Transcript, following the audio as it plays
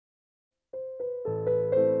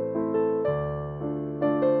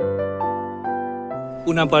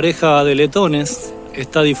Una pareja de letones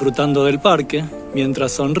está disfrutando del parque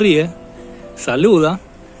mientras sonríe, saluda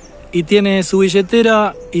y tiene su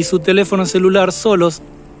billetera y su teléfono celular solos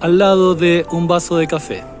al lado de un vaso de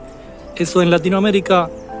café. Eso en Latinoamérica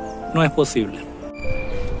no es posible.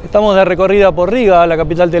 Estamos de recorrida por Riga, la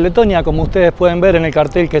capital de Letonia, como ustedes pueden ver en el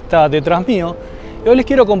cartel que está detrás mío. Y hoy les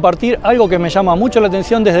quiero compartir algo que me llama mucho la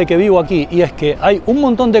atención desde que vivo aquí, y es que hay un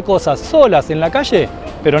montón de cosas solas en la calle,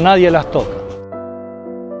 pero nadie las toca.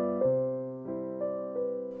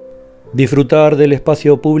 Disfrutar del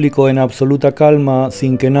espacio público en absoluta calma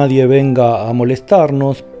sin que nadie venga a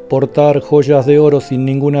molestarnos, portar joyas de oro sin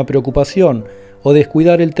ninguna preocupación o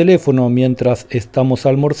descuidar el teléfono mientras estamos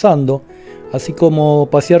almorzando, así como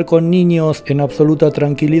pasear con niños en absoluta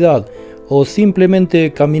tranquilidad o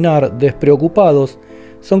simplemente caminar despreocupados,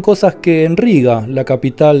 son cosas que en Riga, la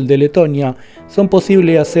capital de Letonia, son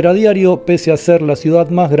posibles hacer a diario pese a ser la ciudad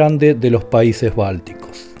más grande de los países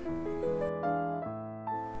bálticos.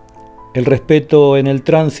 El respeto en el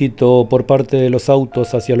tránsito por parte de los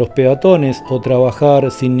autos hacia los peatones o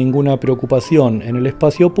trabajar sin ninguna preocupación en el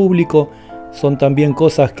espacio público son también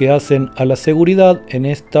cosas que hacen a la seguridad en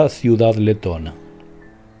esta ciudad letona.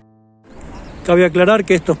 Cabe aclarar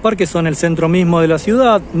que estos parques son el centro mismo de la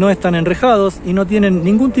ciudad, no están enrejados y no tienen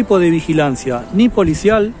ningún tipo de vigilancia, ni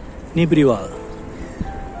policial ni privada.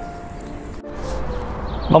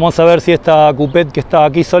 Vamos a ver si esta coupette que está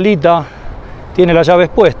aquí solita tiene las llaves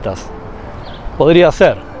puestas. Podría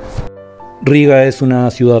ser. Riga es una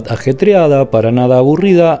ciudad ajetreada, para nada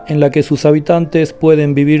aburrida, en la que sus habitantes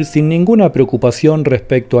pueden vivir sin ninguna preocupación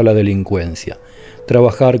respecto a la delincuencia.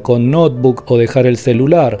 Trabajar con notebook o dejar el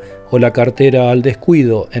celular o la cartera al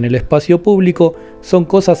descuido en el espacio público son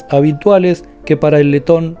cosas habituales que para el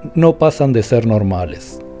letón no pasan de ser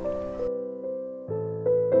normales.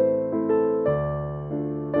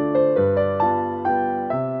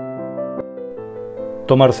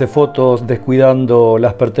 Tomarse fotos descuidando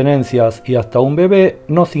las pertenencias y hasta un bebé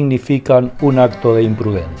no significan un acto de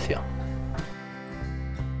imprudencia.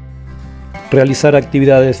 Realizar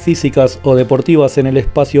actividades físicas o deportivas en el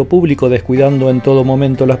espacio público descuidando en todo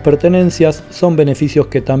momento las pertenencias son beneficios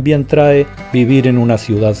que también trae vivir en una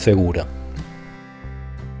ciudad segura.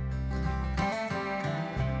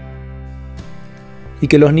 Y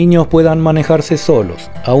que los niños puedan manejarse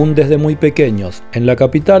solos, aún desde muy pequeños, en la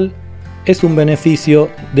capital, es un beneficio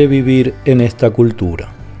de vivir en esta cultura.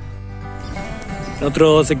 En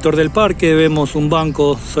otro sector del parque vemos un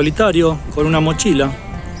banco solitario con una mochila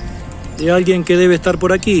de alguien que debe estar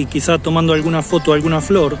por aquí, quizá tomando alguna foto, alguna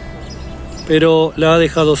flor, pero la ha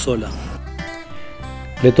dejado sola.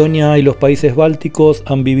 Letonia y los países bálticos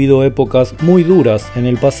han vivido épocas muy duras en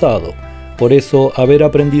el pasado. Por eso, haber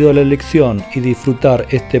aprendido la lección y disfrutar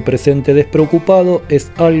este presente despreocupado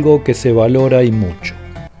es algo que se valora y mucho.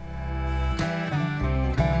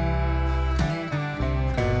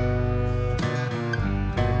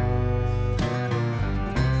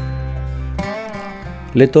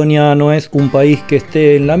 Letonia no es un país que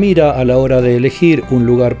esté en la mira a la hora de elegir un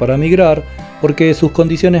lugar para migrar, porque sus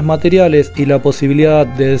condiciones materiales y la posibilidad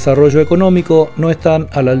de desarrollo económico no están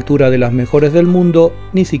a la altura de las mejores del mundo,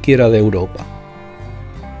 ni siquiera de Europa.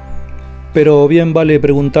 Pero bien vale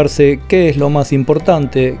preguntarse qué es lo más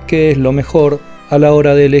importante, qué es lo mejor a la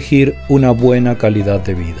hora de elegir una buena calidad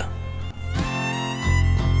de vida.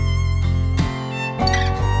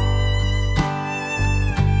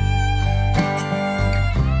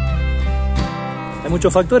 Hay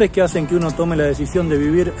muchos factores que hacen que uno tome la decisión de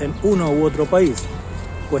vivir en uno u otro país.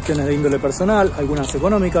 Cuestiones de índole personal, algunas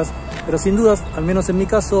económicas, pero sin dudas, al menos en mi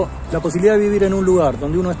caso, la posibilidad de vivir en un lugar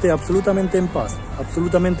donde uno esté absolutamente en paz,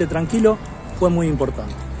 absolutamente tranquilo, fue muy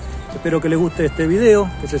importante. Espero que les guste este video,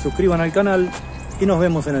 que se suscriban al canal y nos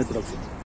vemos en el próximo.